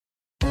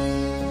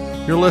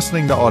You're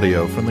listening to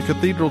audio from the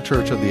Cathedral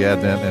Church of the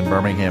Advent in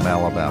Birmingham,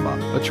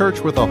 Alabama, a church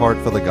with a heart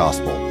for the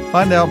gospel.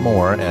 Find out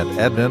more at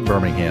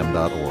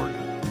adventbirmingham.org.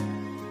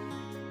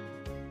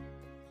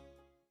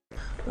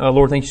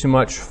 Lord, thank you so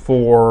much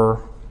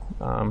for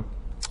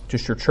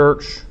just your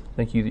church.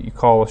 Thank you that you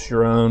call us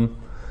your own.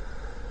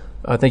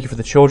 Thank you for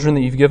the children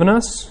that you've given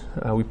us.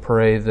 We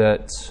pray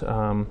that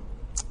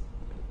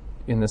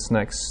in these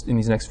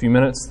next few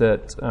minutes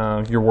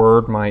that your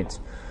word might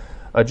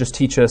just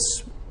teach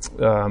us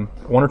one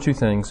or two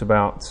things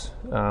about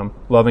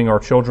loving our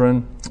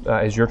children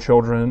as your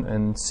children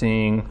and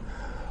seeing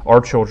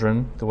our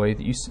children the way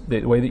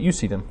that you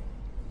see them.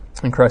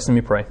 In Christ's name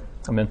we pray.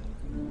 Amen.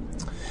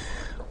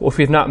 Well, if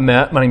we have not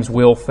met, my name is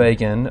Will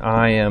Fagan.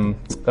 I am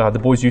the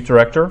Boys Youth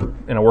Director,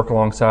 and I work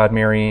alongside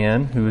Mary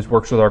Ann, who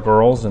works with our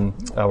girls, and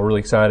we're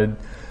really excited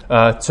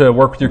to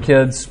work with your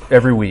kids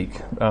every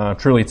week.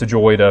 Truly, it's a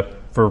joy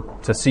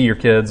to see your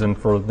kids and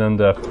for them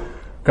to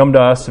come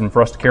to us and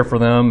for us to care for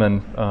them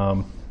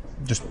and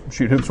just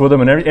shoot hoops with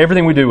them and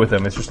everything we do with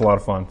them. It's just a lot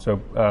of fun. So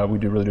we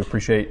really do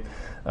appreciate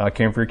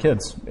caring for your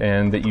kids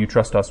and that you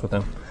trust us with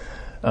them.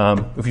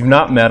 If you've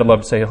not met, I'd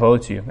love to say hello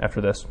to you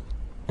after this.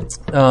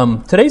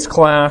 Today's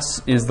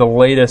class is the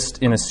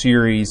latest in a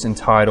series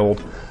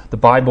entitled The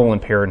Bible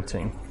and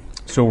Parenting.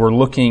 So we're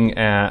looking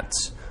at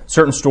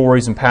certain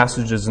stories and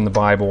passages in the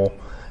Bible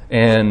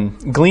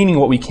and gleaning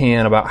what we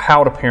can about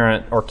how to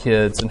parent our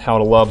kids and how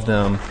to love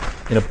them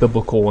in a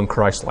biblical and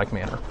Christ-like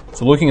manner.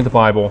 So looking at the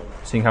Bible,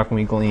 seeing how can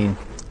we glean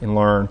and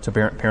learn to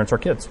parent our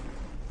kids.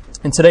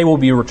 And today we'll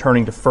be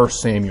returning to 1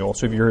 Samuel.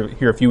 So if you were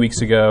here a few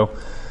weeks ago,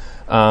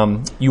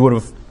 you would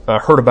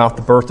have heard about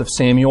the birth of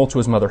Samuel to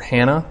his mother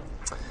Hannah.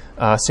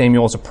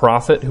 Samuel is a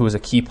prophet who was a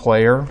key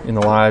player in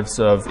the lives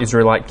of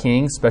Israelite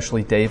kings,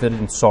 especially David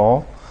and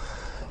Saul.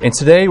 And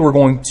today we're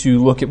going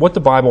to look at what the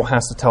Bible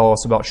has to tell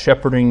us about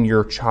shepherding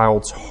your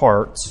child's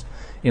hearts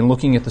in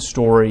looking at the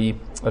story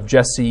of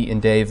Jesse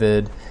and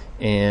David,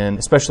 and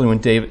especially when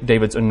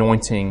David's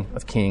anointing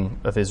of king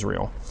of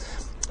Israel,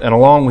 and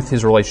along with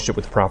his relationship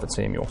with the prophet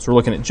Samuel. So we're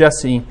looking at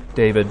Jesse,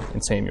 David,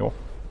 and Samuel.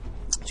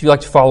 If you'd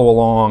like to follow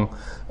along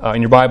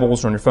in your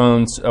Bibles or on your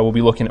phones, we'll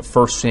be looking at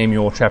 1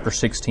 Samuel chapter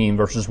 16,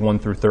 verses 1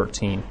 through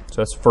 13.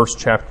 So that's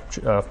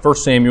 1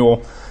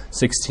 Samuel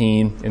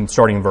 16, and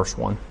starting in verse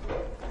 1.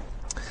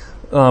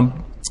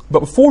 But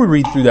before we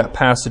read through that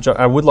passage,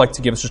 I would like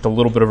to give us just a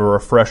little bit of a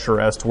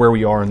refresher as to where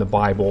we are in the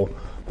Bible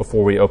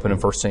before we open in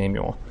 1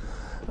 Samuel.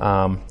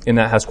 And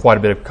that has quite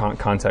a bit of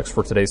context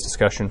for today's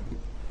discussion.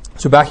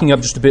 So backing up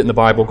just a bit in the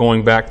Bible,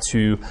 going back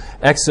to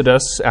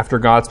Exodus, after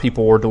God's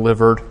people were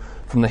delivered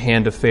from the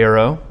hand of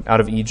Pharaoh out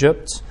of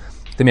Egypt,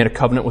 they made a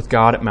covenant with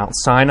God at Mount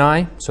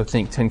Sinai, so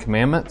think 10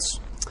 Commandments.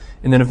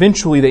 And then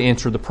eventually they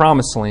entered the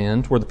Promised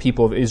Land, where the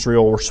people of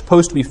Israel were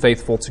supposed to be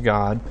faithful to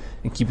God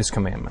and keep His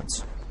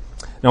commandments.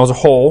 Now, as a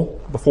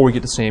whole, before we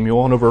get to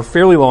Samuel, and over a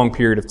fairly long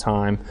period of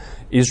time,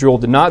 Israel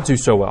did not do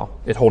so well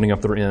at holding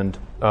up their end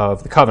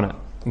of the covenant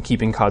and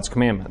keeping God's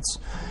commandments.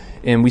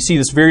 And we see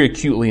this very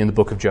acutely in the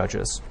book of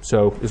Judges.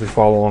 So as we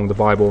follow along the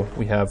Bible,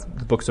 we have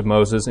the books of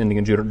Moses ending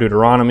in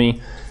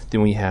Deuteronomy,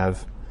 then we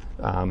have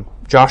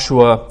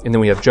Joshua, and then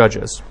we have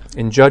Judges.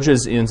 And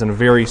Judges ends in a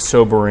very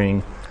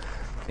sobering,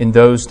 in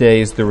those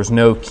days there was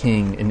no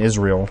king in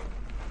Israel,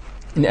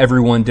 and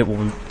everyone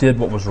did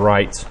what was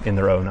right in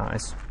their own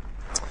eyes.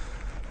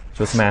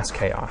 So it's mass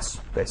chaos,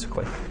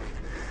 basically.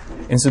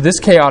 And so this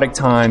chaotic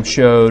time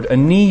showed a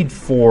need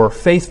for a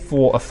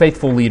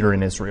faithful leader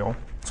in Israel.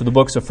 So the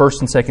books of 1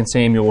 and 2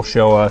 Samuel will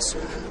show us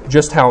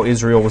just how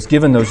Israel was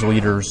given those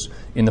leaders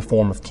in the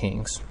form of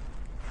kings.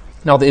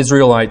 Now the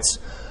Israelites,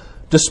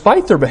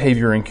 despite their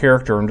behavior and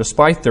character and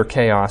despite their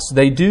chaos,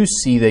 they do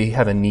see they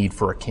have a need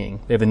for a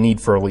king. They have a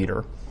need for a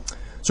leader.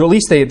 So at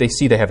least they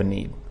see they have a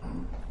need.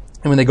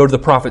 And when they go to the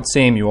prophet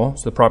Samuel,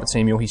 so the prophet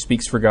Samuel, he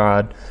speaks for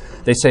God,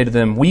 they say to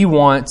them, we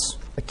want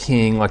a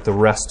king like the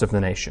rest of the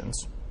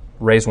nations.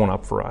 Raise one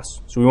up for us.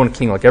 So we want a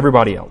king like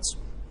everybody else.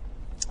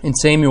 And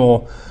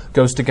Samuel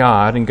goes to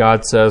God, and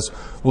God says,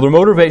 well, their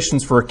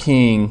motivations for a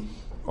king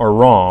are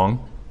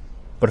wrong,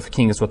 but if a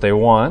king is what they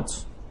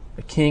want,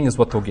 a king is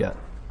what they'll get.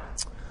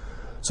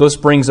 So this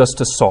brings us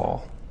to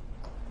Saul,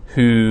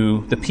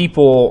 who the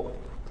people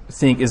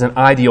think is an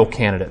ideal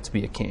candidate to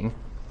be a king.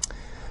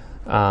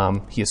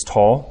 He is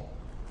tall.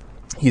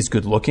 He is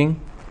good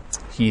looking.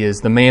 He is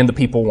the man the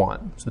people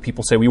want. So the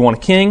people say, we want a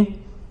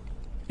king,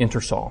 enter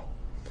Saul.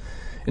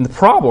 And the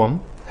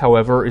problem,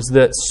 however, is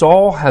that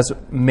Saul has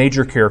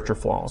major character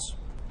flaws.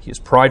 He is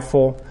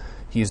prideful.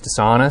 He is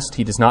dishonest.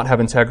 He does not have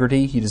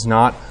integrity. He does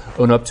not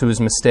own up to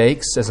his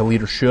mistakes as a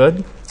leader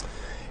should.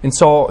 And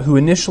Saul, who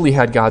initially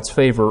had God's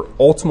favor,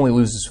 ultimately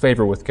loses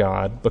favor with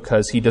God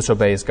because he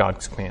disobeys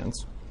God's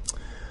commands.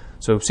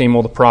 So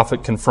Samuel the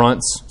prophet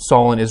confronts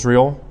Saul and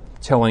Israel,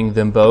 telling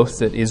them both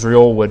that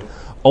Israel would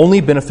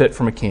only benefit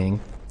from a king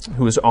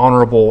who is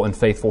honorable and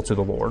faithful to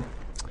the Lord.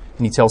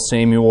 And he tells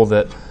Samuel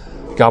that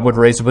God would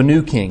raise up a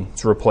new king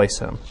to replace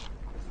him.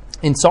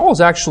 And Saul is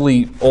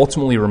actually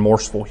ultimately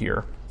remorseful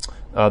here,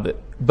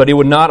 but it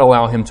would not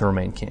allow him to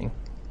remain king.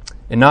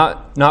 And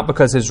not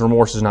because his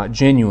remorse is not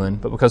genuine,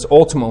 but because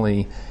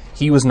ultimately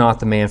he was not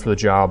the man for the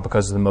job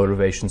because of the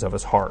motivations of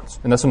his heart.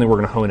 And that's something we're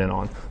going to hone in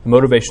on. The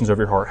motivations of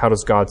your heart. How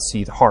does God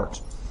see the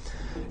heart?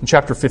 And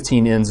chapter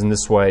 15 ends in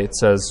this way. It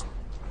says,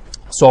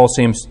 Saul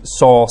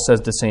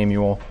says to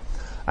Samuel,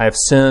 I have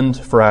sinned,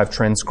 for I have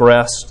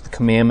transgressed the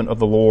commandment of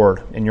the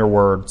Lord in your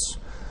words,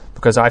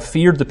 because I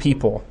feared the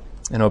people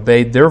and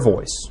obeyed their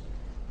voice.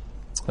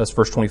 That's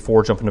verse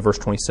 24. Jump into verse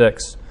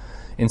 26.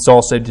 And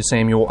Saul said to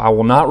Samuel, I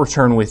will not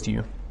return with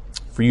you,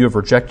 for you have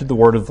rejected the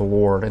word of the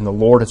Lord, and the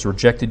Lord has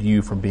rejected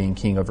you from being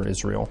king over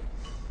Israel.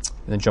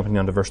 And then jumping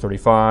down to verse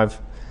 35.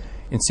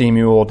 And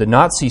Samuel did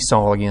not see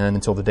Saul again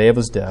until the day of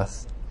his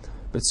death,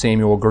 but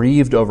Samuel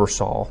grieved over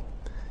Saul,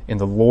 and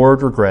the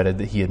Lord regretted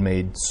that he had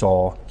made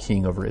Saul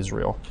king over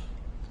Israel.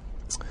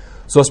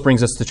 So this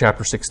brings us to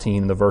chapter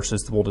 16 and the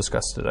verses that we'll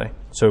discuss today.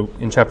 So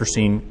in chapter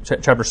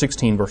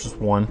 16, verses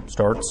 1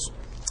 starts.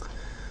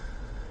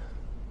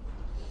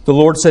 The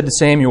Lord said to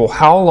Samuel,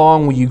 how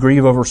long will you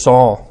grieve over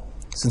Saul,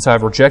 since I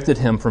have rejected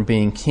him from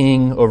being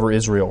king over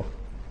Israel?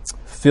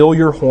 Fill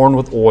your horn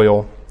with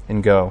oil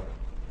and go.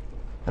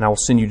 And I will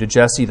send you to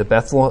Jesse the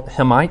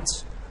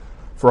Bethlehemite,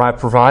 for I have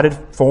provided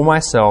for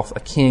myself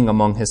a king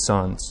among his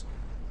sons.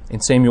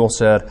 And Samuel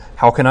said,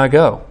 how can I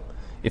go?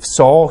 If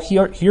Saul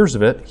hears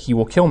of it, he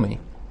will kill me.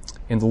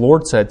 And the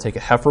Lord said, take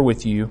a heifer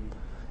with you,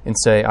 and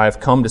say, I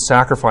have come to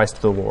sacrifice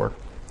to the Lord.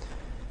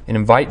 And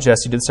invite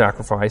Jesse to the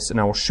sacrifice, and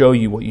I will show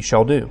you what you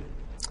shall do.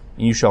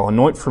 And you shall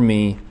anoint for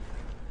me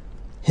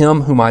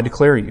him whom I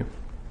declare you.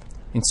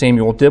 And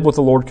Samuel did what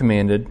the Lord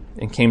commanded,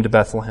 and came to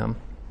Bethlehem.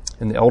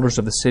 And the elders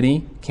of the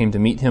city came to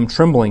meet him,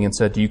 trembling, and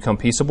said, do you come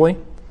peaceably?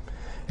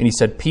 And he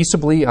said,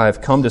 peaceably I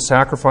have come to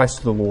sacrifice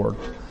to the Lord.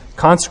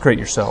 Consecrate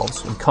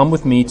yourselves, and come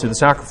with me to the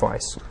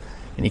sacrifice.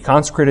 And he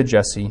consecrated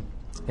Jesse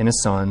and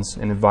his sons,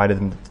 and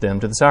invited them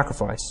to the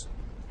sacrifice.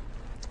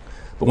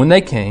 But when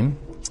they came,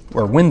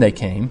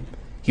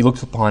 he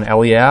looked upon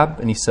Eliab,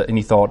 and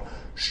he thought,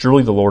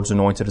 surely the Lord's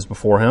anointed is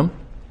before him.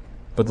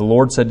 But the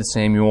Lord said to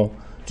Samuel,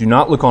 do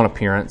not look on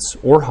appearance,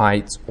 or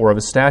height, or of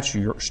his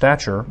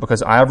stature,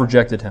 because I have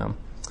rejected him.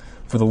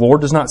 For the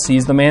Lord does not see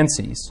as the man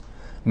sees.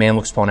 Man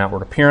looks upon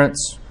outward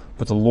appearance,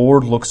 but the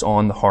Lord looks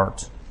on the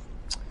heart.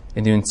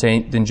 And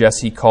then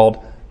Jesse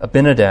called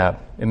Abinadab,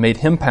 and made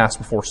him pass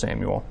before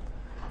Samuel.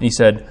 And he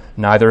said,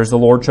 neither has the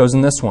Lord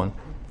chosen this one.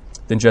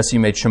 Then Jesse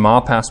made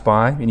Shammah pass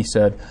by, and he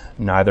said,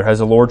 neither has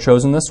the Lord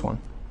chosen this one.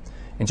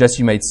 And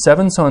Jesse made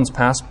 7 sons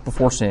pass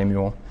before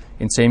Samuel,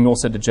 and Samuel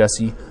said to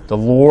Jesse, the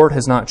Lord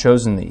has not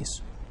chosen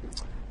these.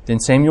 Then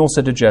Samuel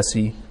said to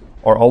Jesse,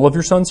 are all of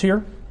your sons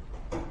here?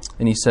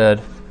 And he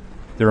said,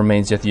 there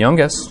remains yet the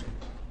youngest,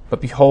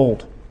 but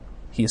behold,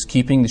 he is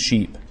keeping the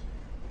sheep.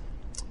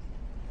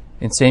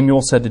 And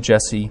Samuel said to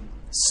Jesse,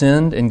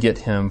 send and get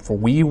him, for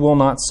we will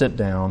not sit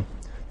down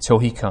till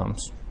he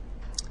comes.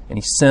 And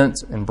he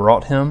sent and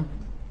brought him.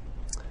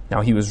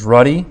 Now he was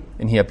ruddy,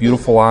 and he had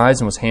beautiful eyes,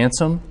 and was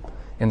handsome.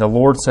 And the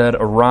Lord said,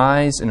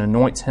 arise and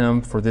anoint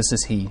him, for this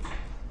is he.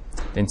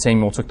 Then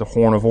Samuel took the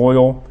horn of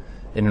oil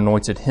and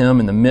anointed him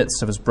in the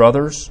midst of his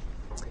brothers.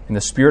 And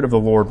the Spirit of the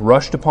Lord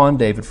rushed upon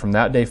David from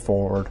that day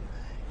forward.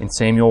 And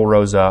Samuel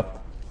rose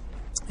up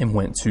and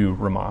went to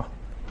Ramah.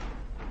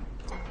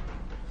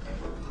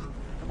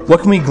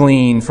 What can we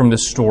glean from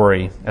this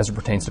story as it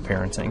pertains to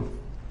parenting?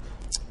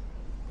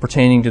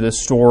 Pertaining to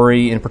this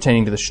story and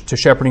pertaining to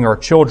shepherding our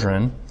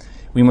children,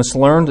 we must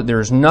learn that there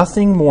is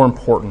nothing more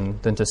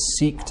important than to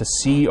seek to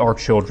see our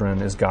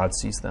children as God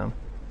sees them.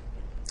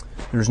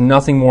 There's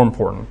nothing more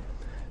important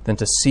than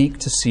to seek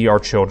to see our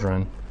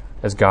children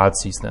as God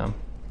sees them.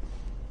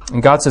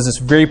 And God says this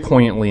very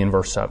poignantly in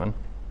verse 7.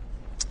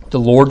 The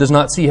Lord does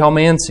not see how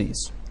man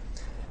sees.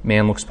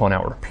 Man looks upon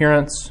outward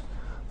appearance,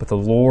 but the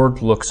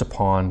Lord looks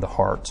upon the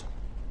heart.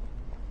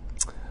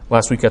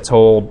 Last week I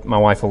told my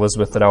wife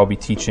Elizabeth that I will be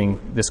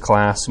teaching this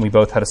class, and we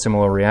both had a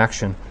similar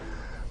reaction.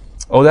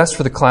 Oh, that's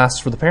for the class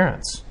for the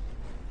parents,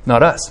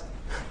 not us.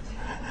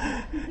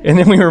 And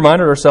then we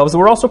reminded ourselves that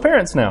we're also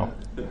parents now.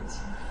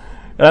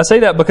 And I say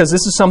that because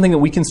this is something that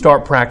we can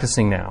start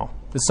practicing now.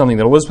 This is something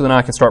that Elizabeth and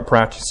I can start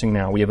practicing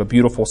now. We have a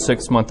beautiful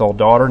 6-month-old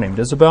daughter named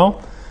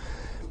Isabel.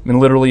 And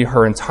literally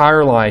her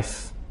entire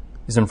life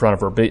is in front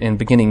of her. And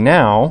beginning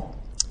now,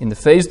 in the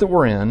phase that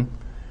we're in,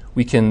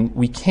 we can,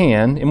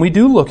 and we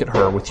do look at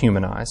her with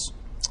human eyes.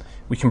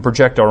 We can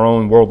project our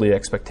own worldly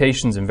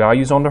expectations and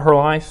values onto her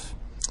life.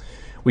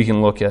 We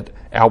can look at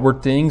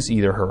outward things,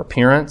 either her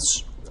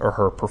appearance or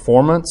her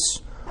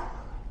performance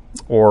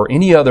or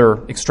any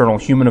other external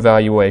human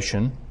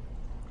evaluation,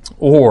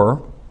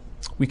 or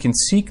we can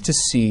seek to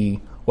see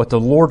what the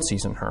Lord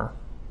sees in her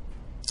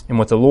and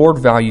what the Lord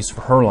values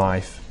for her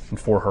life and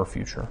for her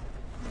future.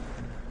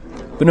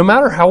 But no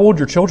matter how old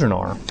your children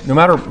are, no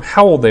matter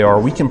how old they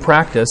are, we can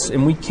practice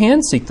and we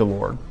can seek the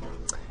Lord.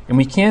 And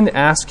we can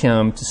ask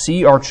Him to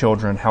see our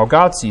children how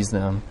God sees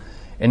them,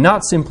 and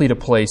not simply to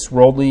place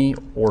worldly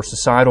or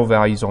societal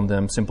values on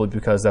them simply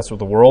because that's what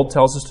the world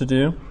tells us to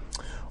do,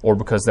 or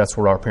because that's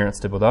what our parents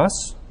did with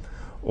us,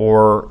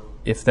 or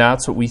if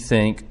that's what we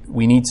think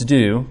we need to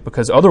do,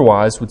 because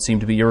otherwise would seem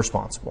to be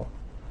irresponsible.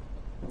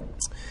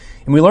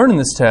 And we learn in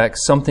this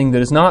text something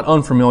that is not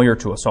unfamiliar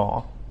to us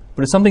all,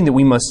 but it's something that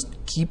we must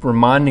keep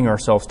reminding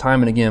ourselves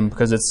time and again,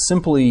 because it's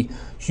simply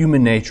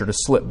human nature to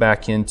slip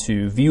back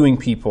into viewing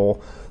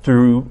people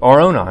through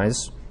our own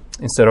eyes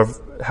instead of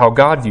how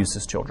God views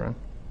his children.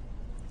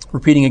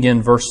 Repeating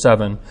again, verse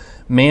 7,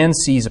 man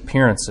sees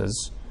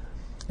appearances,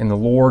 and the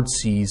Lord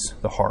sees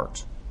the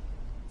heart.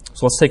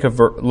 So let's take a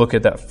look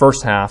at that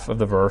first half of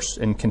the verse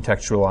and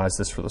contextualize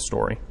this for the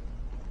story.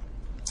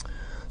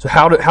 So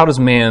how does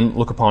man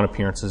look upon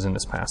appearances in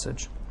this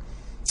passage?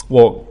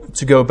 Well,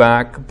 to go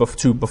back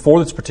to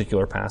before this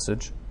particular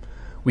passage,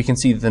 we can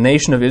see that the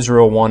nation of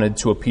Israel wanted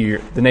to appear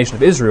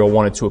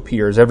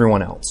as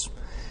everyone else.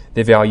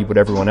 They valued what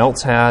everyone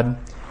else had,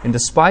 and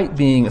despite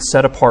being a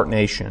set-apart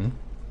nation,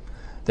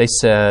 they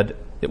said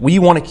that we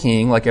want a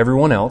king like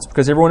everyone else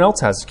because everyone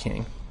else has a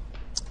king.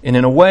 And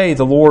in a way,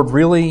 the Lord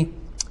really,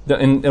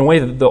 in a way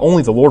that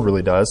only the Lord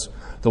really does,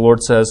 the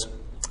Lord says,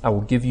 I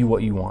will give you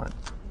what you want.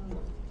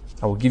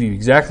 I will give you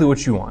exactly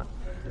what you want.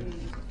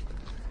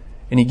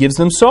 And he gives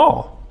them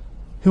Saul,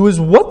 who is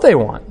what they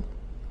want.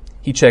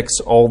 He checks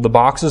all the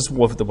boxes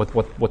with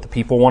what the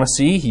people want to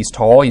see. He's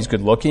tall, he's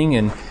good looking,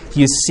 and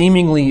he is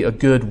seemingly a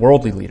good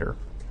worldly leader.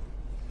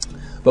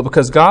 But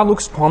because God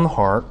looks upon the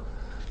heart,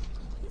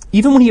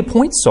 even when he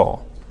appoints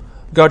Saul,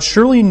 God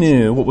surely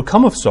knew what would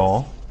come of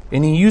Saul,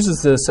 and he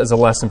uses this as a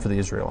lesson for the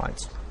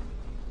Israelites.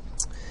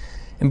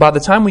 And by the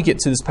time we get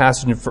to this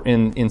passage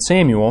in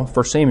Samuel,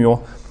 1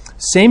 Samuel,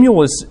 Samuel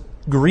was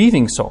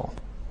grieving Saul,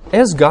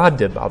 as God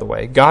did, by the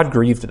way. God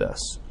grieved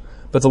this.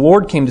 But the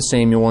Lord came to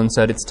Samuel and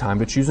said, it's time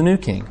to choose a new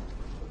king.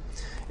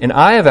 And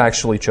I have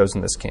actually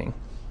chosen this king.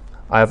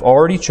 I have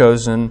already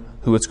chosen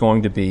who it's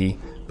going to be,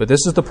 but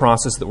this is the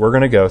process that we're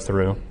going to go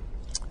through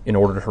in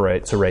order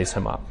to raise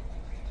him up.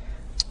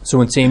 So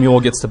when Samuel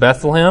gets to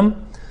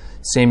Bethlehem,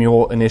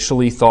 Samuel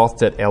initially thought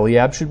that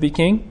Eliab should be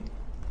king.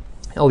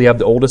 Eliab,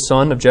 the oldest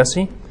son of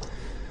Jesse.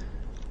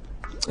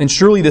 And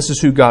surely this is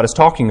who God is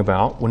talking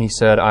about when he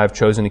said, I have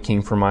chosen a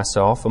king for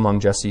myself among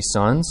Jesse's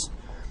sons.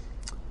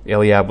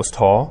 Eliab was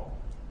tall.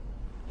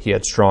 He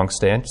had strong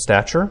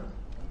stature.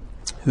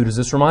 Who does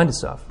this remind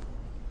us of?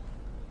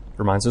 It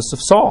reminds us of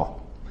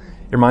Saul.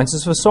 It reminds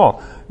us of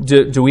Saul.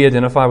 Do we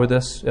identify with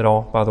this at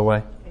all, by the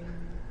way?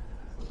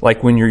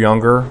 Like when you're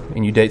younger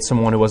and you date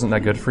someone who wasn't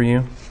that good for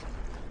you,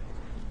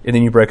 and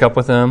then you break up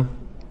with them,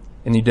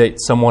 and you date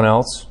someone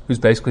else who's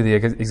basically the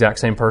exact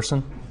same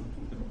person,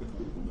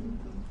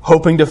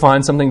 hoping to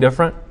find something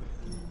different.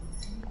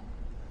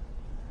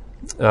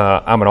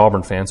 I'm an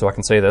Auburn fan, so I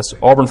can say this.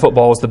 Auburn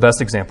football is the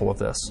best example of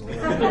this.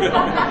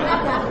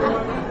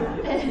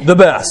 The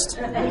best.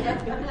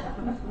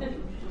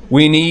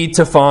 We need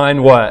to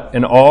find what?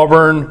 An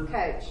Auburn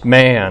coach.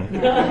 Man.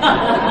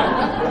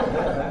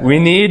 We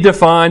need to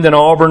find an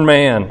Auburn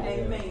man. Amen.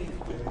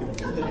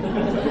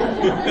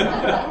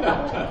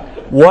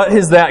 What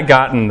has that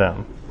gotten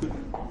them?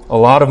 A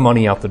lot of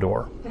money out the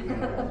door.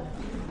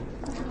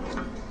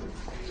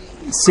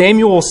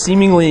 Samuel,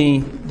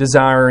 seemingly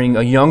desiring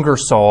a younger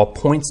Saul,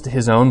 points to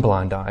his own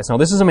blind eyes. Now,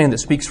 this is a man that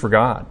speaks for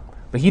God,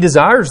 but he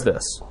desires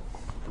this.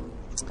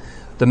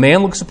 The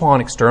man looks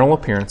upon external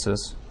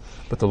appearances,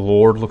 but the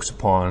Lord looks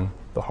upon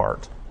the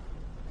heart.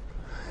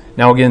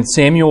 Now, again,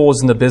 Samuel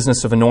was in the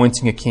business of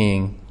anointing a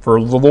king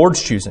for the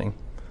Lord's choosing.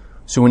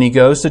 So when he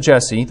goes to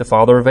Jesse, the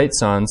father of 8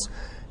 sons,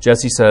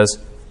 Jesse says,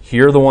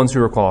 here are the ones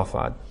who are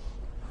qualified.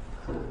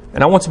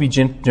 And I want to be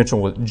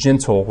gentle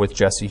with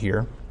Jesse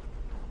here.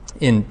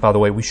 And by the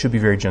way, we should be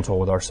very gentle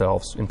with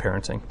ourselves in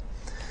parenting.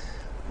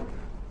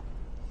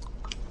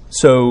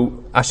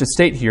 So I should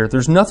state here,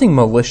 there's nothing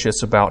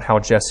malicious about how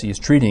Jesse is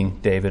treating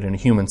David in a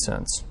human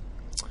sense.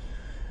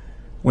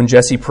 When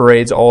Jesse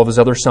parades all of his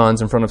other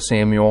sons in front of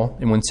Samuel,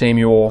 and when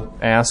Samuel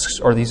asks,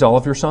 are these all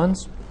of your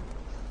sons?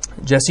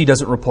 Jesse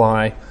doesn't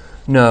reply,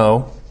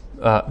 no,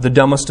 the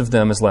dumbest of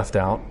them is left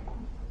out,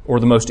 or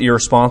the most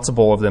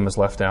irresponsible of them is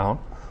left out,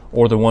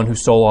 or the one who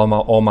stole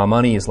all my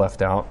money is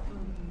left out.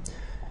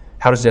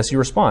 How does Jesse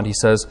respond? He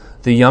says,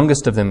 the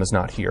youngest of them is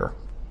not here.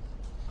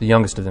 The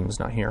youngest of them is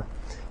not here.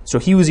 So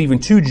he was even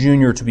too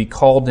junior to be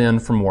called in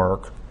from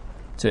work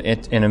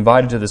and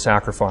invited to the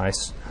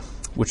sacrifice,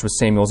 which was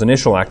Samuel's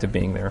initial act of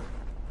being there.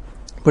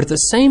 But at the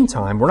same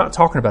time, we're not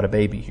talking about a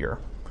baby here.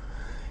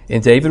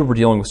 In David, we're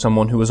dealing with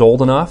someone who was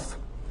old enough,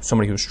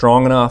 somebody who was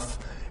strong enough,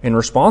 and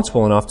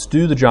responsible enough to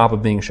do the job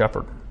of being a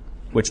shepherd,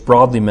 which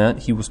broadly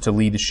meant he was to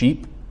lead the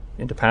sheep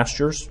into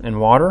pastures and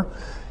water.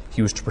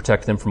 He was to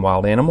protect them from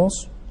wild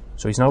animals.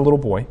 So he's not a little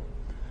boy.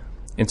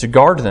 And to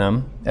guard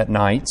them at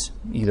night,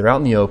 either out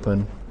in the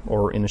open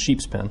or in a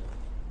sheep's pen.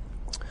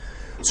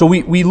 So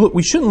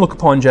we shouldn't look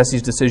upon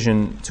Jesse's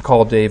decision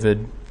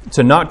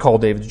to not call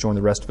David to join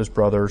the rest of his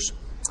brothers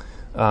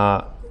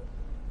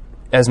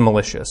as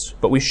malicious.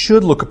 But we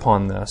should look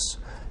upon this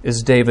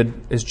as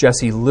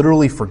Jesse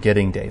literally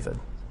forgetting David.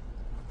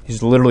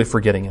 He's literally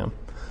forgetting him.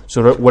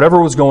 So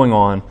whatever was going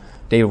on,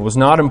 David was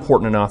not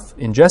important enough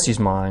in Jesse's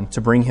mind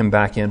to bring him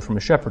back in from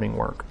his shepherding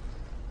work.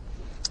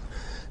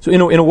 So in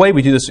a way,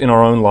 we do this in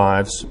our own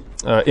lives.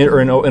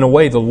 In a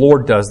way, the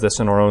Lord does this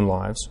in our own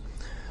lives.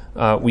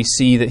 we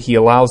see that he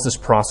allows this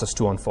process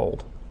to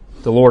unfold.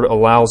 The Lord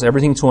allows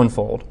everything to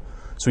unfold.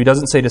 So he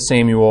doesn't say to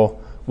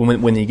Samuel,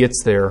 when he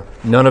gets there,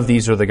 none of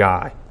these are the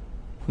guy.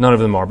 None of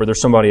them are, but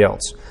there's somebody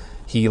else.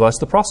 He lets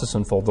the process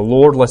unfold. The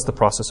Lord lets the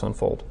process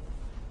unfold.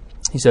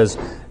 He says,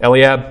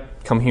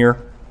 Eliab, come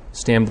here.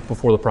 Stand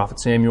before the prophet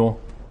Samuel.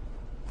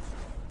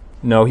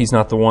 No, he's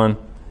not the one.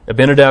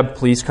 Abinadab,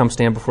 please come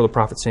stand before the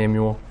prophet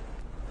Samuel.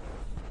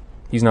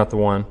 He's not the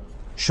one.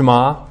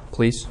 Shema,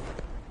 please.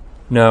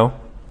 No.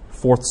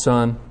 Fourth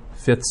son,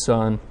 fifth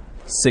son,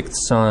 sixth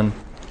son,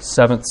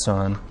 seventh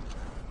son.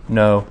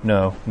 No,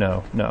 no,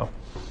 no, no.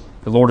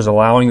 The Lord is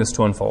allowing this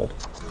to unfold.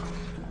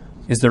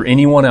 Is there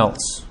anyone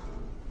else?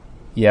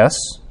 Yes,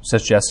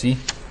 says Jesse,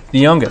 the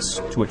youngest,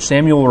 to which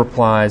Samuel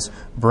replies,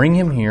 bring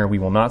him here, we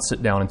will not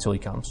sit down until he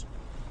comes.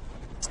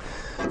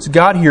 So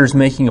God here is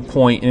making a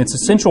point, and it's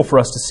essential for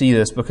us to see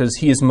this because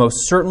he is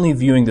most certainly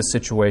viewing the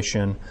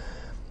situation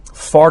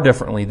far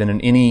differently than in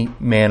any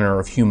manner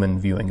of human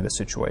viewing of the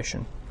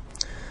situation.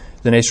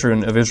 The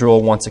nation of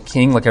Israel wants a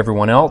king like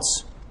everyone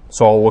else.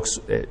 Samuel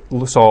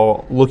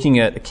looking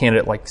at a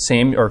candidate like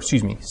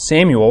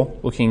Samuel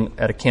looking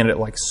at a candidate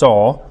like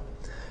Saul.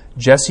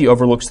 Jesse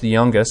overlooks the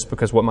youngest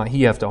because what might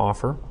he have to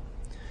offer?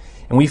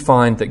 And we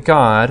find that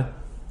God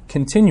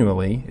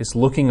continually is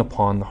looking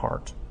upon the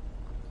heart.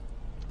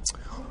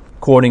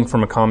 Quoting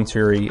from a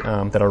commentary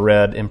that I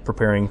read in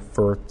preparing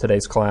for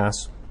today's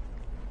class,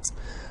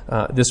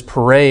 this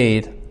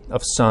parade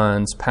of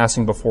sons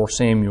passing before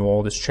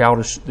Samuel, this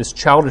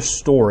childish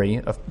story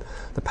of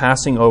the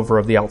passing over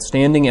of the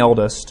outstanding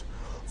eldest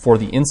for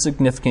the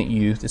insignificant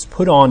youth is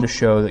put on to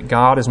show that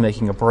God is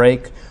making a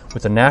break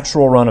with the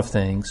natural run of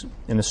things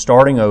and is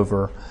starting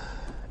over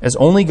as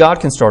only God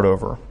can start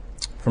over,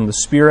 from the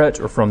spirit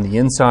or from the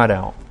inside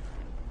out.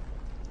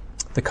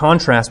 The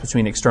contrast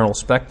between external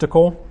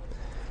spectacle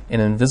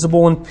and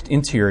invisible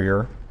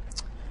interior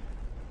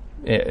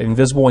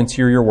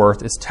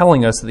worth is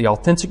telling us that the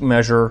authentic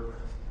measure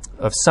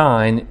of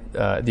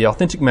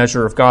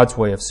God's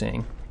way of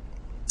seeing.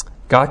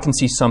 God can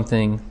see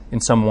something in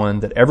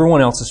someone that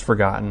everyone else has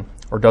forgotten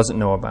or doesn't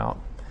know about.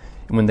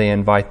 And when they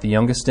invite the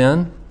youngest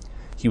in,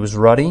 he was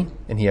ruddy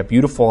and he had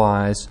beautiful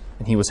eyes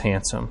and he was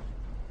handsome.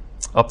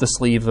 Up the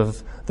sleeve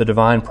of the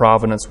divine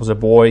providence was a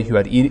boy who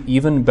had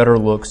even better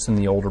looks than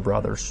the older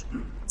brothers.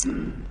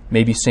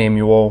 Maybe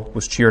Samuel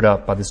was cheered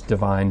up by this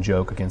divine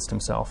joke against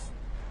himself.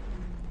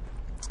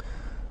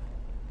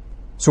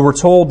 So we're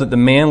told that the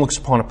man looks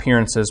upon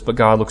appearances, but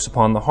God looks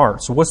upon the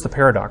heart. So what's the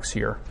paradox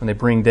here? When they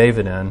bring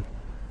David in,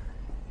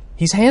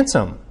 he's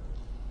handsome.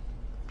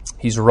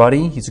 He's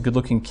ruddy. He's a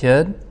good-looking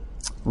kid.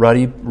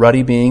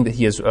 Ruddy being that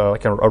he has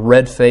like a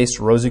red-faced,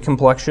 rosy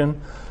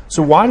complexion.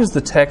 So why does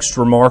the text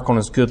remark on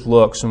his good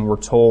looks and we're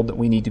told that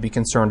we need to be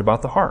concerned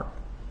about the heart?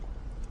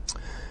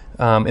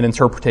 An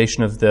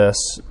interpretation of this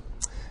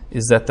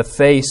is that the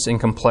face and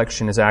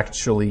complexion is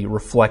actually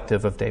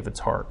reflective of David's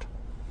heart.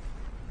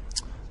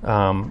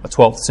 A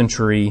 12th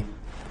century,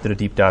 did a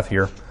deep dive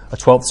here, a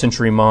 12th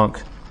century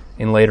monk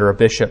and later a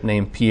bishop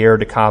named Pierre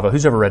de Cava.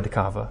 Who's ever read de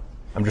Cava?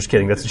 I'm just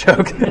kidding, that's a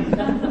joke.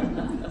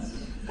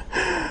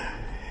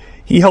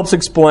 He helps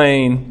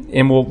explain,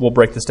 and we'll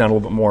break this down a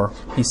little bit more.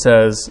 He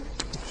says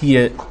he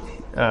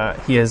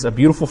has a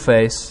beautiful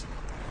face,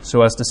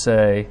 so as to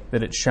say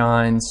that it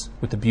shines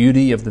with the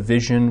beauty of the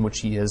vision which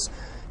he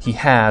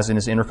has in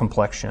his inner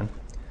complexion.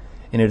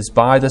 And it is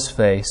by this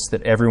face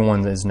that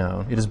everyone is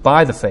known. It is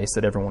by the face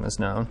that everyone is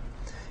known.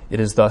 It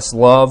is thus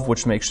love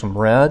which makes him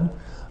red,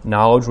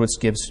 knowledge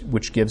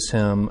which gives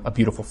him a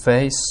beautiful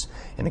face,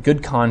 and a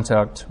good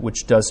conduct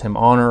which does him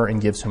honor and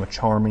gives him a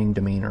charming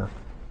demeanor.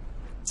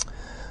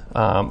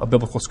 A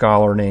biblical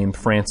scholar named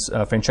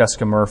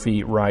Francesca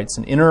Murphy writes,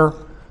 An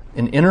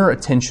inner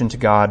attention to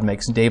God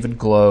makes David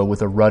glow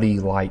with a ruddy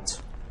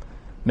light,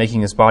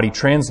 making his body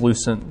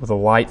translucent with a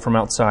light from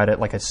outside it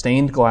like a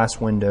stained glass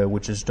window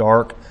which is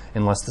dark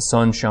unless the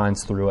sun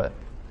shines through it.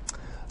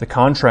 The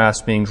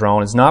contrast being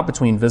drawn is not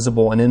between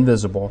visible and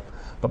invisible,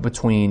 but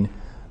between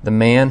the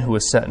man who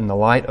is set in the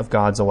light of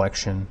God's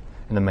election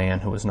and the man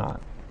who is not.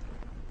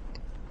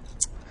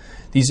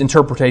 These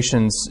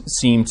interpretations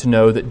seem to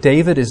know that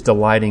David is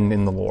delighting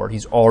in the Lord.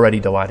 He's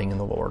already delighting in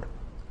the Lord.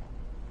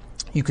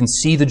 You can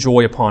see the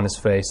joy upon his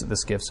face that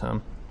this gives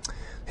him.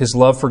 His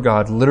love for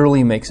God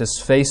literally makes his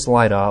face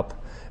light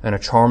up in a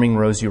charming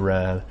rosy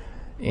red,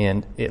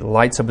 and it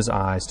lights up his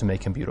eyes to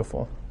make him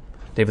beautiful.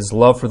 David's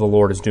love for the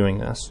Lord is doing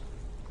this.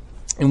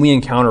 And we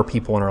encounter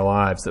people in our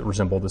lives that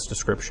resemble this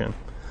description.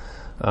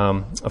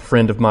 A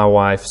friend of my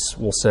wife's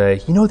will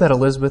say, you know that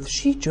Elizabeth,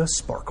 she just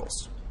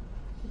sparkles.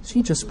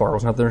 She just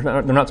sparkles. Now,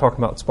 they're not talking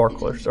about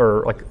sparklers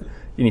or like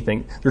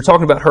anything. They're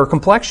talking about her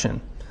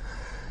complexion.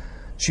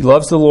 She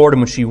loves the Lord,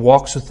 and when she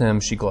walks with him,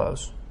 she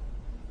glows.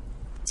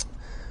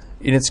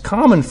 And it's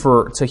common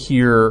to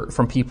hear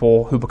from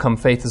people who become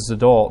faith as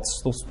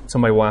adults.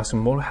 Somebody will ask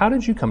them, well, how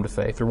did you come to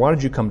faith? Or why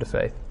did you come to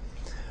faith?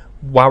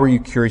 Why were you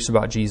curious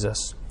about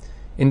Jesus?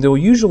 And they'll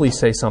usually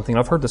say something,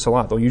 I've heard this a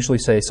lot, they'll usually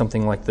say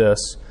something like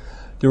this,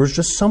 there was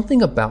just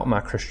something about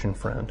my Christian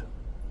friend.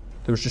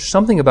 There was just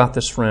something about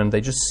this friend.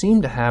 They just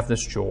seemed to have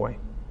this joy.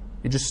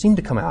 It just seemed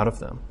to come out of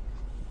them.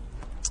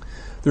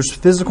 There's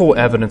physical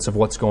evidence of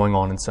what's going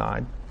on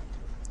inside.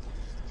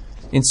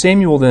 In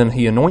Samuel, then,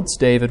 he anoints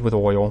David with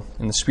oil,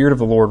 and the Spirit of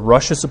the Lord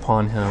rushes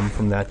upon him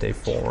from that day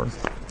forward.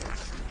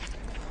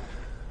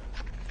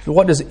 So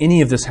what does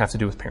any of this have to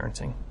do with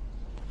parenting?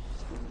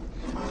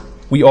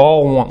 We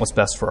all want what's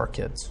best for our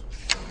kids.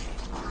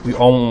 We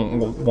all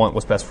want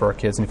what's best for our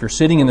kids. And if you're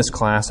sitting in this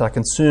class, I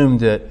can assume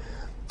that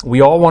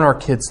we all want our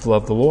kids to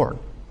love the Lord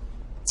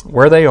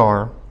where they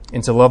are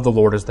and to love the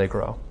Lord as they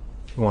grow.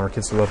 We want our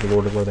kids to love the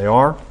Lord where they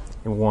are,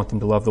 and we want them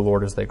to love the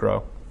Lord as they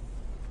grow.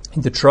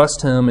 And to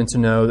trust Him and to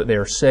know that they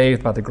are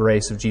saved by the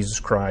grace of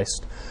Jesus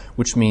Christ,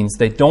 which means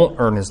they don't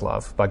earn His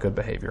love by good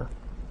behavior.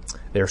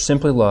 They are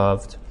simply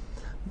loved.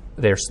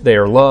 They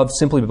are loved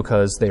simply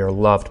because they are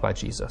loved by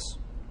Jesus,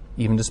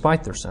 even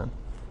despite their sin.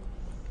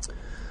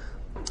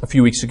 A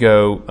few weeks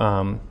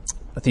ago,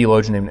 a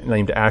theologian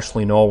named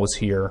Ashley Knoll was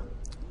here.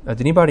 Did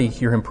anybody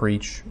hear him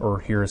preach or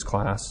hear his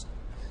class?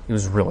 It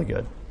was really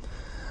good.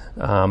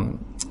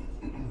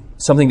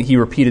 Something that he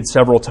repeated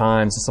several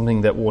times and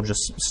something that will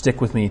just stick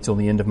with me till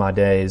the end of my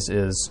days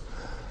is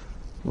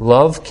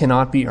love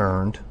cannot be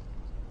earned.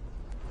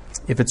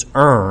 If it's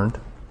earned,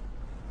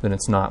 then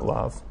it's not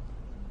love.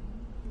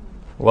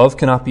 Love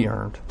cannot be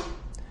earned.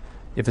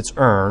 If it's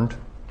earned,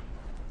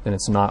 then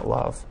it's not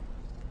love.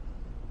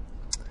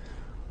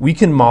 We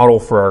can model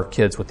for our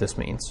kids what this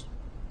means.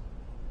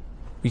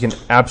 We can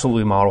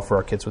absolutely model for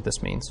our kids what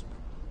this means.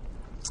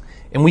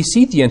 And we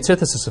see the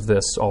antithesis of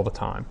this all the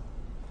time.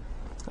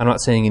 I'm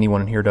not saying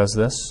anyone in here does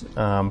this,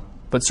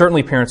 but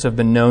certainly parents have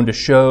been known to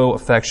show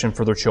affection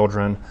for their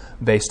children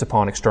based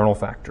upon external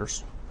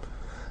factors,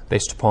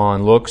 based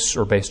upon looks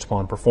or based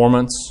upon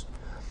performance.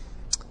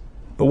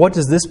 But what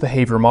does this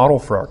behavior model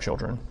for our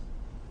children?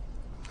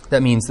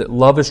 That means that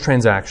love is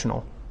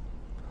transactional.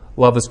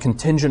 Love is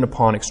contingent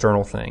upon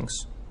external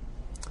things.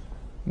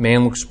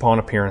 Man looks upon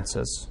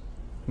appearances.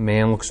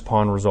 Man looks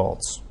upon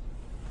results.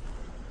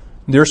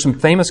 There are some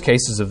famous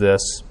cases of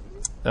this,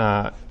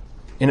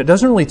 and it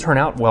doesn't really turn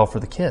out well for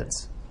the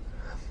kids.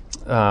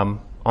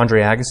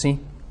 Andre Agassi,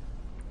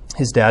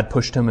 his dad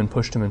pushed him and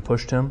pushed him and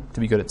pushed him to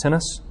be good at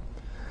tennis,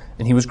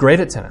 and he was great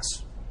at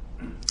tennis.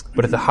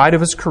 But at the height of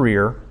his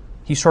career,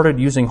 he started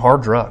using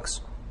hard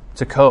drugs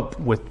to cope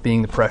with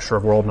being the pressure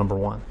of world number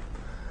one.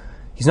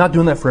 He's not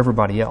doing that for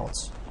everybody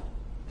else.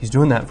 He's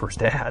doing that for his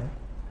dad.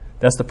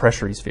 That's the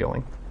pressure he's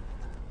feeling.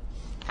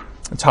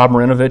 Todd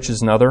Marinovich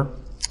is another.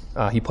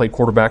 He played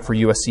quarterback for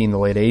USC in the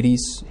late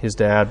 80s. His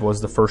dad was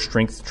the first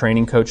strength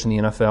training coach in the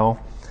NFL.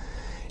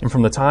 And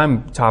from the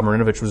time Todd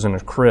Marinovich was in a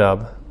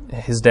crib,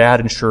 his dad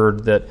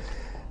ensured that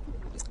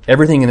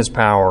everything in his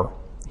power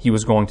he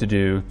was going to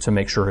do to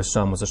make sure his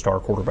son was a star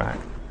quarterback.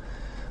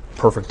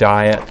 Perfect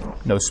diet,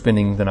 no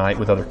spending the night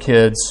with other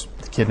kids.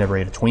 The kid never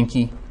ate a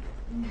Twinkie.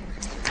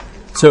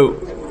 So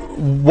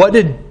what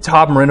did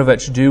Todd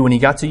Marinovich do when he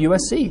got to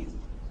USC?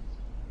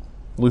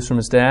 Loose from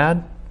his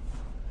dad?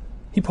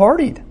 He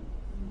partied.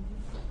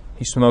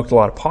 He smoked a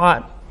lot of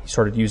pot. He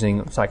started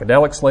using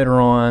psychedelics later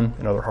on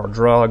and other hard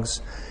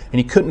drugs. And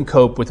he couldn't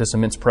cope with this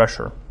immense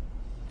pressure.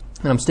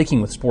 And I'm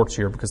sticking with sports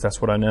here because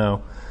that's what I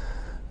know.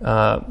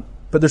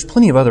 But there's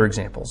plenty of other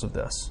examples of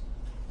this.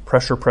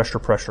 Pressure, pressure,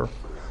 pressure.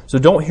 So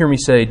don't hear me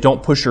say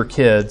don't push your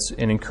kids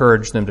and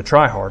encourage them to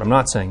try hard. I'm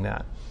not saying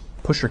that.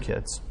 Push your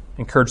kids.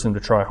 Encourage them to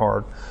try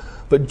hard.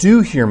 But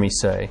do hear me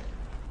say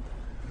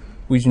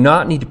we do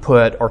not need to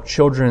put our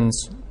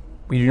children's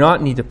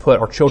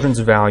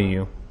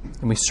value,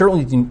 and we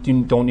certainly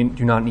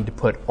do not need to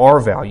put our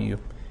value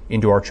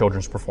into our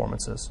children's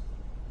performances.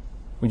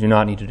 We do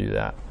not need to do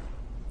that.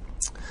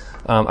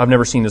 I've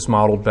never seen this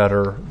modeled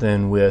better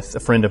than with a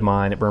friend of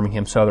mine at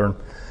Birmingham Southern.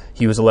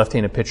 He was a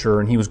left-handed pitcher,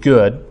 and he was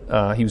good.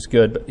 But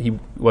he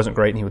wasn't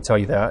great, and he would tell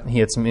you that. And he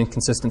had some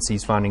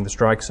inconsistencies finding the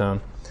strike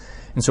zone.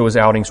 And so his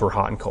outings were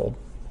hot and cold.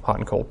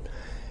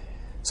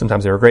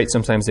 Sometimes they were great,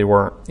 sometimes they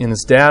weren't. And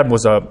his dad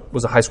was a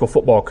high school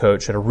football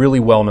coach at a really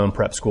well-known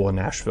prep school in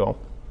Nashville.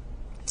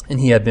 And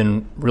he had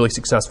been really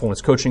successful in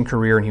his coaching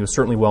career, and he was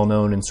certainly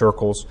well-known in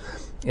circles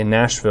in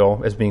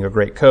Nashville as being a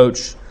great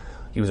coach.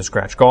 He was a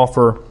scratch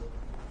golfer.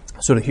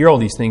 So to hear all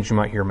these things, you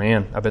might hear,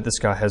 man, I bet this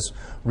guy has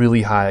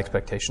really high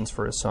expectations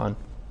for his son.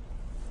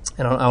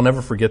 And I'll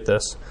never forget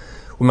this.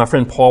 When my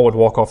friend Paul would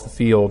walk off the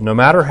field, no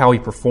matter how he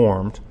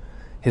performed,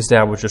 his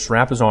dad would just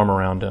wrap his arm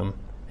around him,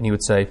 and he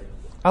would say,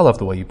 I love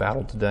the way you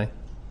battled today.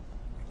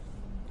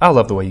 I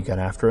love the way you got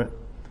after it.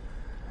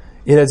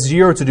 It had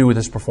zero to do with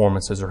his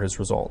performances or his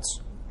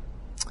results.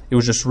 It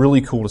was just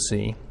really cool to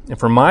see. And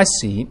from my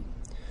seat,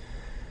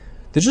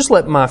 to just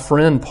let my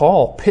friend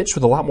Paul pitch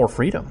with a lot more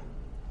freedom.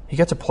 He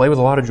got to play with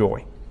a lot of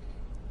joy.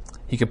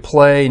 He could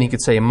play and he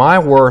could say, my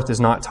worth is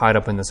not tied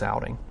up in this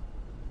outing.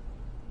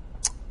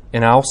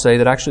 And I'll say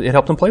that actually it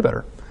helped him play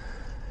better.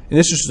 And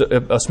this is just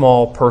a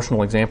small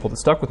personal example that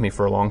stuck with me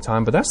for a long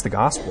time, but that's the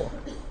gospel.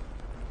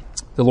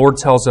 The Lord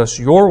tells us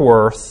your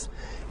worth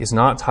is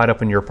not tied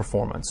up in your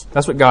performance.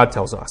 That's what God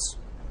tells us.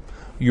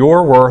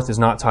 Your worth is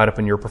not tied up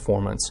in your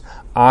performance.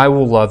 I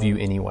will love you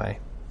anyway.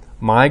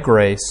 My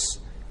grace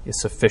is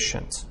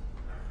sufficient.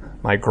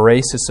 My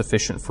grace is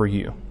sufficient for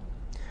you.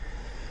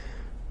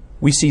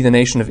 We see the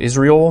nation of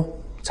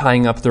Israel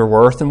tying up their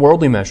worth in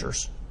worldly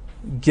measures.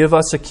 Give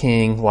us a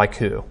king like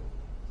who?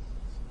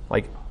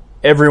 Like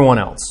everyone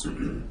else.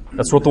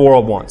 That's what the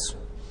world wants.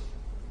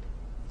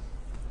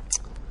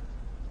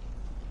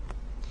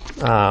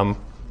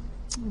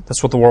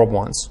 That's what the world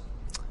wants.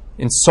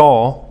 In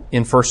Saul,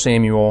 in 1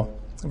 Samuel,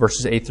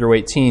 verses 8 through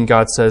 18,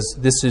 God says,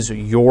 "This is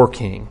your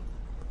king,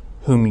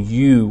 whom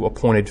you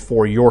appointed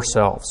for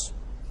yourselves."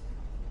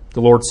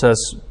 The Lord says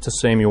to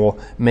Samuel,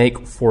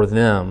 "Make for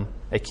them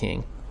a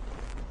king."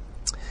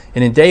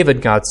 And in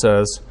David, God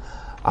says,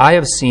 "I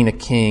have seen a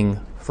king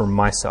for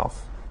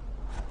myself.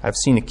 I have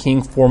seen a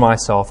king for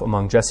myself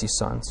among Jesse's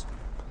sons."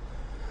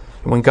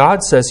 And when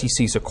God says he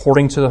sees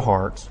according to the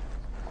heart,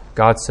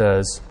 God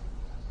says,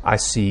 "I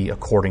see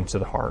according to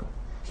the heart."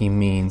 He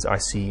means, "I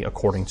see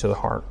according to the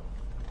heart."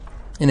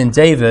 And in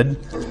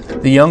David,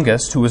 the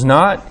youngest, who was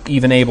not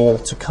even able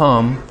to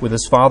come with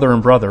his father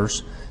and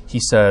brothers, he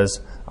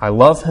says, "I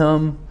love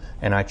him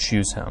and I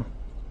choose him."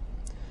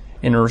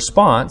 In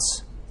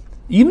response,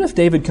 even if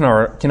David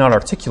cannot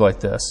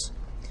articulate this,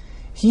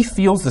 he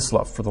feels this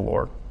love for the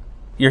Lord.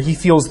 He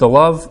feels the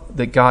love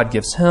that God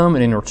gives him,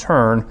 and in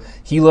return,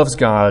 he loves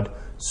God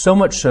so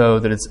much so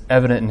that it's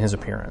evident in his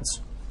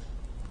appearance.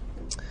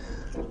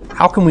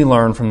 How can we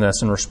learn from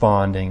this in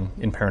responding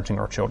in parenting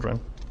our children?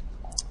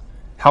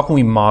 How can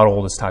we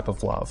model this type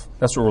of love?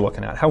 That's what we're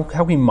looking at. How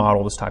can we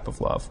model this type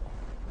of love?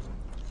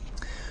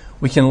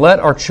 We can let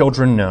our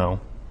children know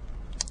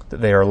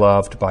that they are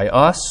loved by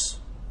us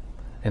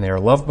and they are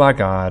loved by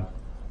God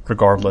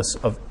regardless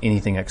of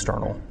anything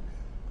external.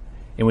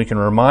 And we can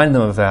remind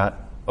them of that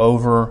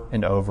over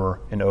and over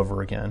and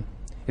over again.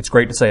 It's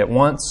great to say it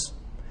once.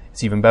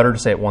 It's even better to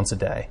say it once a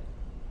day.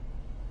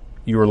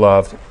 You are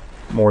loved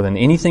more than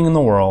anything in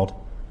the world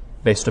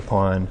based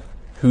upon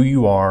who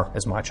you are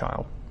as my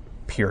child.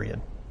 Period.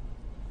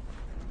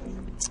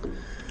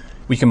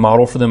 We can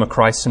model for them a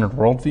Christ-centered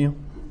worldview.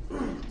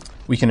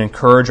 We can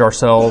encourage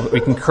ourselves. We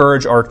can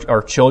encourage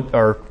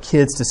our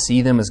kids to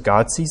see them as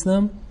God sees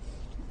them.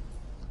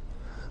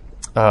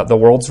 The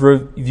world's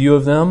view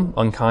of them,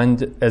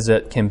 unkind as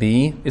it can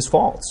be, is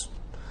false.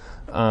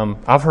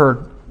 I've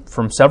heard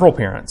from several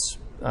parents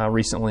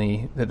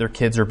recently that their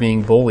kids are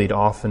being bullied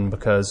often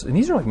because, and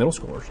these are like middle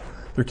schoolers,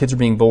 their kids are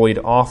being bullied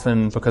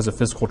often because of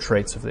physical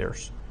traits of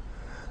theirs.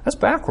 That's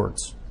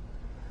backwards.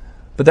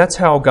 But that's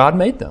how God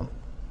made them.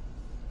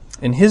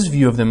 And His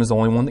view of them is the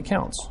only one that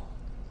counts.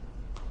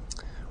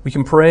 We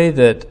can pray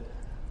that,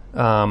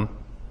 another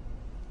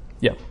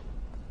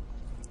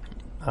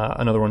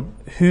one.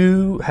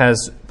 Who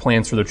has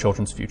plans for their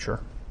children's future?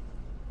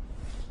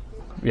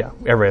 Yeah,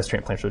 everybody has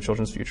plans for their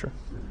children's future.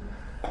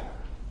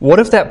 What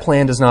if that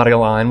plan does not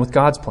align with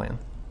God's plan?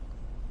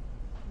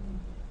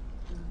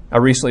 I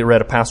recently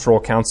read a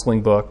pastoral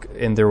counseling book,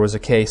 and there was a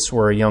case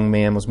where a young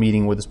man was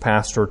meeting with his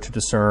pastor to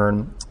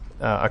discern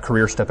a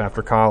career step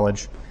after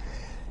college.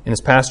 And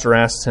his pastor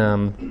asked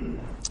him,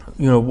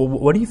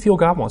 what do you feel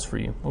God wants for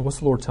you? What's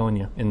the Lord telling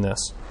you in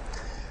this?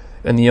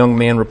 And the young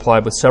man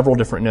replied with several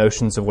different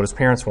notions of what his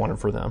parents wanted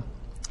for them.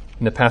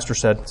 And the pastor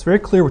said, it's very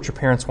clear what your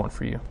parents want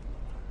for you.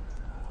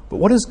 But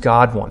what does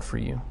God want for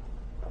you?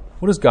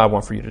 What does God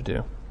want for you to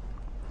do?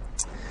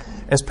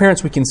 As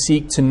parents, we can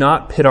seek to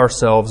not pit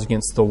ourselves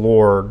against the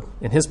Lord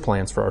and His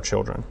plans for our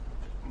children.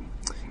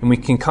 And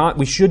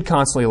we should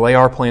constantly lay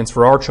our plans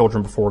for our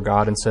children before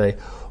God and say,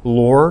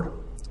 Lord,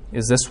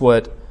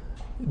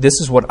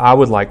 this is what I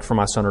would like for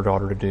my son or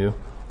daughter to do.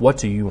 What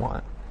do you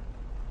want?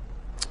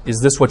 Is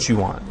this what you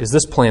want? Is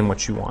this plan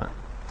what you want?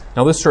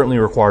 Now, this certainly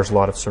requires a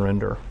lot of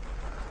surrender.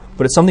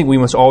 But it's something we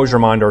must always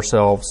remind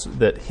ourselves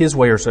that His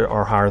ways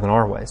are higher than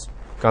our ways.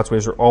 God's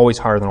ways are always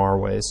higher than our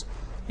ways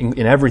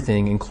in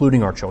everything,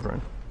 including our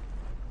children.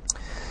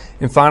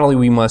 And finally,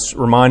 we must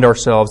remind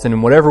ourselves that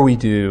in whatever we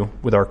do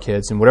with our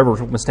kids and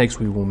whatever mistakes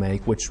we will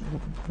make, which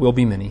will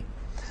be many,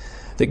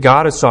 that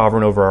God is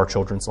sovereign over our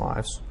children's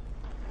lives.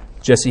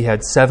 Jesse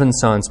had 7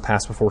 sons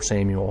pass before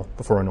Samuel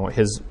for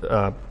anointing,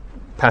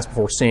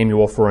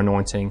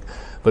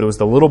 but it was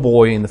the little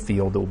boy in the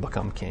field that will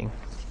become king.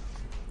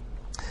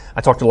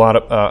 I talked a lot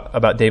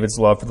about David's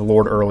love for the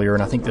Lord earlier,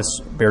 and I think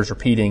this bears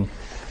repeating.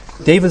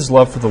 David's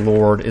love for the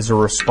Lord is a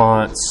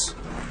response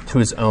to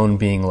his own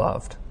being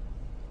loved.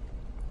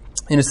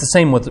 And it's the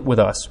same with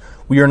us.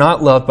 We are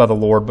not loved by the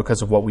Lord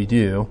because of what we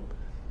do.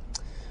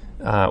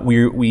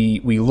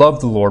 We love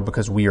the Lord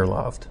because we are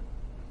loved.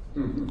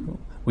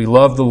 We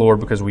love the Lord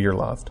because we are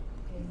loved.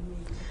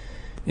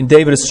 And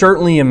David is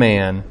certainly a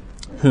man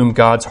whom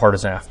God's heart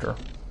is after.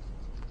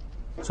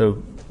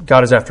 So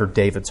God is after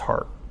David's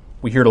heart.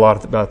 We hear a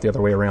lot about it the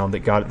other way around,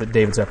 that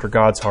David's after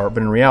God's heart,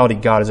 but in reality,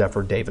 God is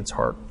after David's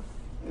heart.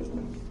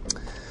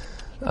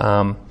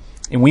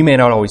 And we may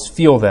not always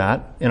feel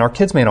that, and our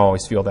kids may not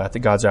always feel that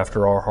God's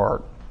after our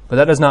heart. But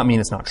that does not mean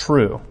it's not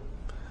true.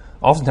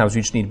 Oftentimes,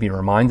 we just need to be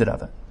reminded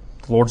of it.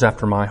 The Lord's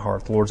after my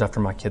heart. The Lord's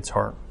after my kid's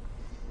heart.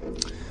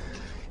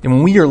 And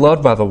when we are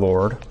loved by the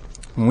Lord,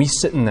 when we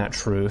sit in that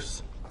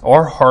truth, then we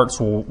our hearts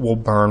will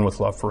burn with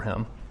love for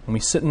Him. When we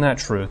sit in that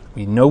truth,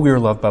 we know we are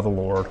loved by the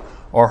Lord,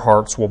 our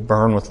hearts will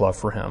burn with love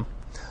for Him.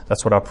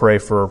 That's what I pray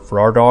for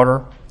our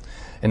daughter,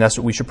 and that's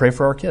what we should pray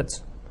for our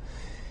kids.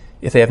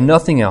 If they have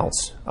nothing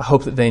else, I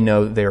hope that they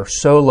know that they are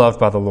so loved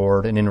by the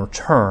Lord, and in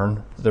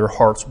return, their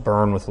hearts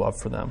burn with love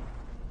for them.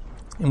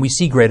 And we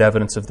see great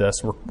evidence of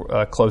this.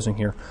 We're closing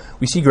here.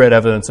 We see great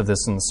evidence of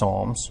this in the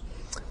Psalms,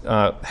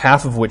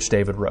 half of which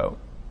David wrote.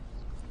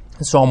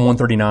 Psalm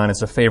 139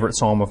 is a favorite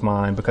psalm of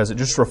mine because it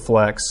just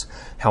reflects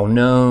how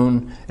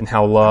known and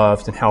how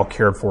loved and how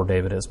cared for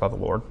David is by the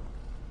Lord.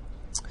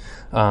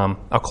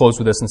 I'll close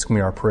with this, and it's going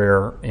to be our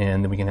prayer,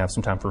 and then we can have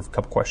some time for a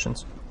couple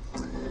questions.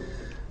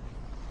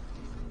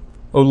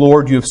 O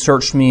Lord, you have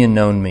searched me and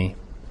known me.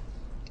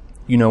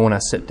 You know when I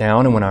sit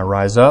down and when I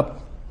rise up.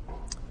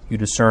 You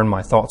discern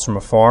my thoughts from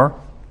afar.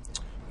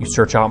 You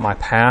search out my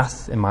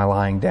path and my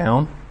lying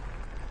down,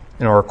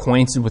 and are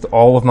acquainted with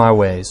all of my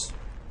ways.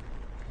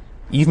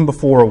 Even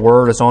before a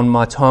word is on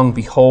my tongue,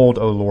 behold,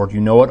 O Lord, you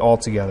know it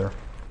altogether.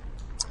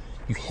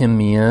 You hem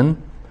me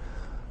in,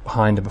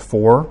 behind and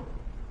before.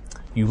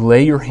 You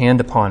lay your hand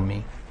upon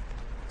me.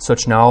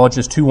 Such knowledge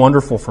is too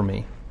wonderful for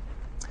me.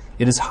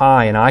 It is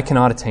high, and I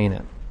cannot attain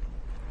it.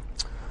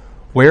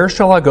 Where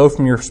shall I go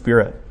from your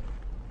spirit?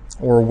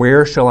 Or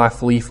where shall I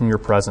flee from your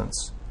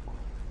presence?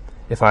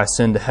 If I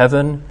ascend to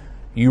heaven,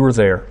 you are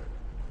there.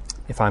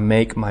 If I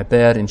make my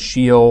bed in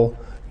Sheol,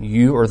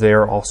 you are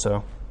there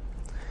also.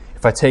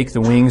 If I take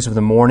the wings of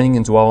the morning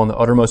and dwell in the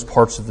uttermost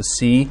parts of the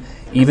sea,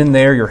 even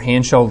there your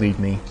hand shall lead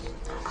me,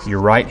 your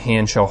right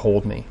hand shall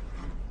hold me.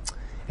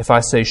 If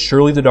I say,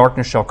 surely the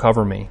darkness shall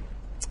cover me,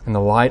 and the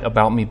light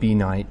about me be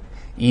night,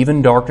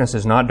 even darkness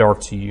is not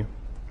dark to you.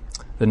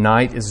 The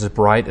night is as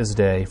bright as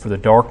day, for the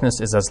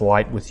darkness is as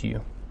light with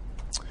you.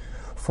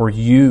 For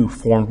you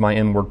formed my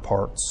inward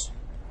parts.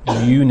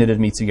 You knitted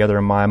me together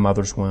in my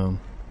mother's womb.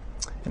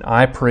 And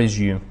I praise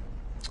you,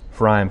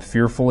 for I am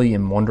fearfully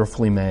and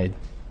wonderfully made.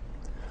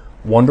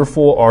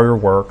 Wonderful are your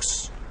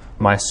works.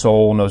 My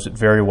soul knows it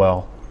very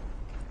well.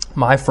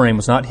 My frame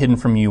was not hidden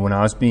from you when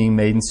I was being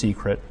made in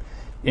secret,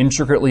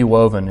 intricately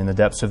woven in the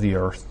depths of the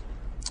earth.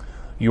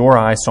 Your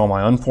eye saw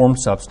my unformed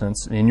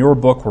substance, and in your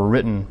book were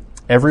written,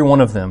 every one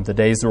of them, the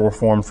days that were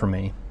formed for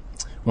me,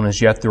 when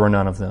as yet there were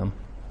none of them.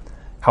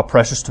 How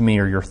precious to me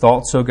are your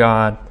thoughts, O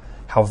God!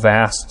 How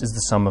vast is the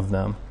sum of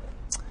them!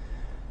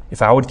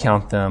 If I would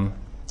count them,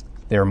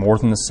 they are more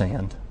than the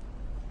sand.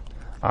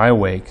 I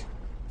awake,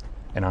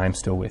 and I am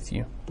still with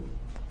you.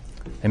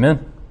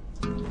 Amen.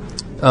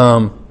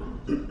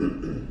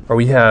 Or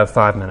we have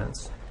 5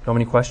 minutes. Do you have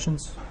any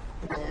questions?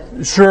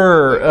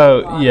 Sure.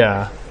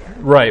 Yeah.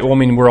 Right. Well, I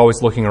mean, we're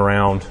always looking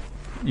around,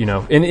 you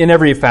know, in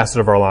every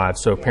facet of our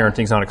lives. So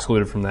parenting's not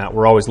excluded from that.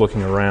 We're always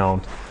looking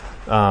around.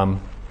 I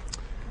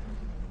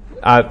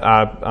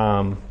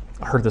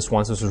heard this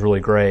once. This was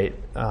really great.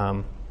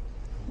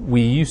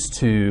 We used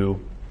to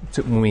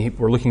when we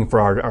were looking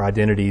for our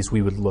identities,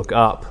 we would look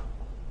up,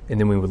 and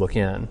then we would look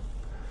in.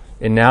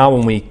 And now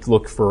when we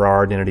look for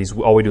our identities,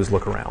 all we do is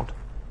look around,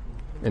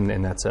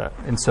 and that's it.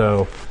 And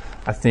so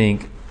I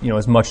think, you know,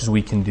 as much as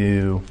we can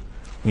do,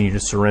 we need to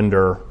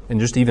surrender and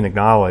just even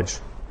acknowledge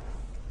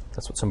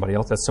that's somebody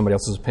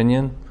else's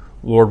opinion.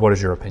 Lord, what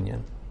is your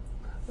opinion?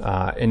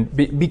 And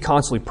be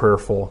constantly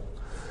prayerful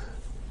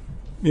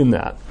in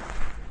that,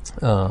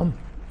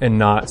 and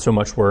not so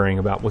much worrying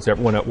about what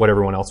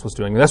everyone else was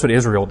doing. And that's what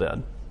Israel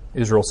did.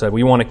 Israel said,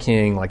 we want a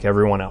king like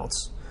everyone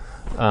else.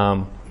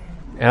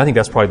 And I think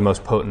that's probably the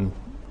most potent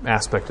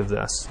aspect of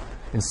this.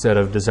 Instead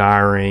of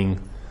desiring,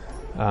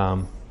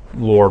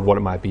 Lord, what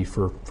it might be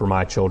for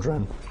my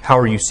children. How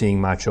are you seeing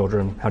my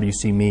children? How do you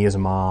see me as a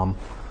mom?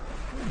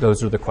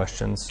 Those are the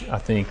questions I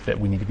think that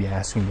we need to be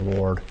asking the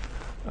Lord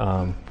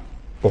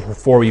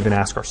before we even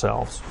ask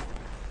ourselves.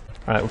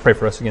 All right, we'll pray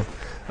for us again.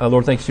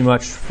 Lord, thank you so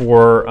much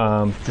for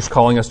just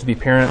calling us to be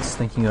parents.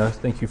 Thank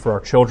you for our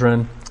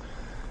children.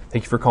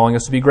 Thank you for calling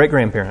us to be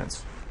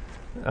great-grandparents.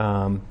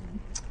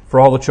 For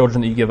all the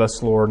children that you give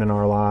us, Lord, in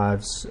our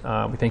lives,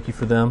 we thank you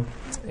for them,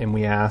 and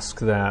we ask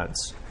that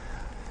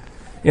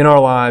in our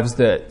lives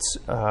that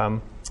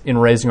in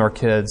raising our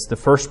kids, the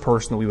first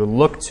person that we would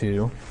look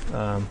to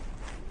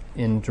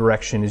in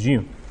direction is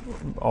you,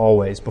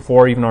 always,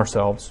 before even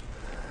ourselves.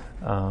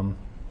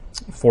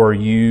 For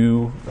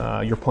you,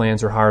 your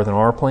plans are higher than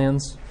our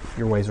plans.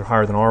 Your ways are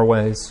higher than our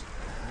ways.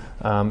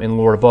 And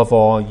Lord, above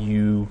all,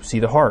 you see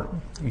the heart.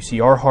 You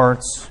see our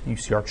hearts. You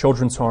see our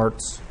children's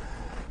hearts.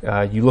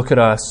 You look at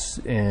us,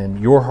 and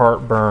your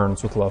heart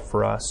burns with love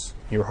for us.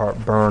 Your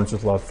heart burns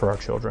with love for our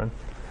children.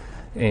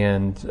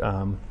 And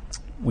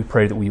we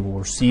pray that we will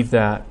receive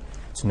that,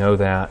 to know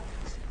that,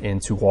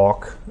 and to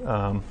walk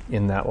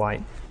in that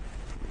light.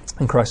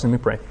 In Christ's name we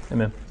pray.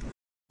 Amen.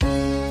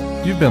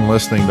 You've been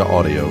listening to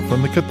audio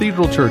from the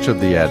Cathedral Church of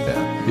the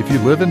Advent. If you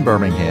live in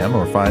Birmingham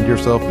or find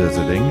yourself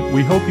visiting,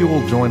 we hope you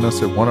will join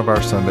us at one of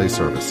our Sunday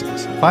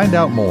services. Find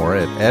out more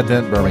at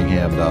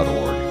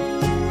adventbirmingham.org.